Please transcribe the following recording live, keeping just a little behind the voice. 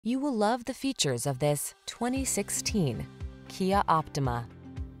You will love the features of this 2016 Kia Optima.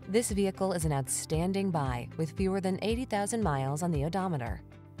 This vehicle is an outstanding buy with fewer than 80,000 miles on the odometer.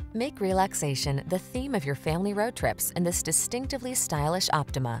 Make relaxation the theme of your family road trips in this distinctively stylish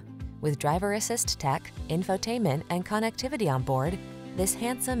Optima. With driver assist tech, infotainment, and connectivity on board, this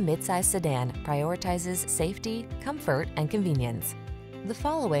handsome midsize sedan prioritizes safety, comfort, and convenience. The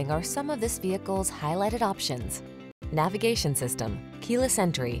following are some of this vehicle's highlighted options: navigation system, keyless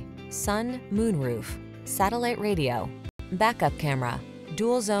entry, sun, moonroof, satellite radio, backup camera,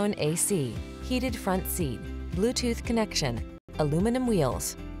 dual zone AC, heated front seat, Bluetooth connection, aluminum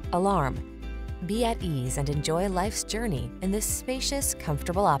wheels, alarm. Be at ease and enjoy life's journey in this spacious,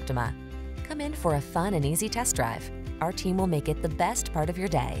 comfortable Optima. Come in for a fun and easy test drive. Our team will make it the best part of your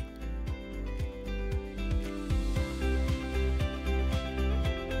day.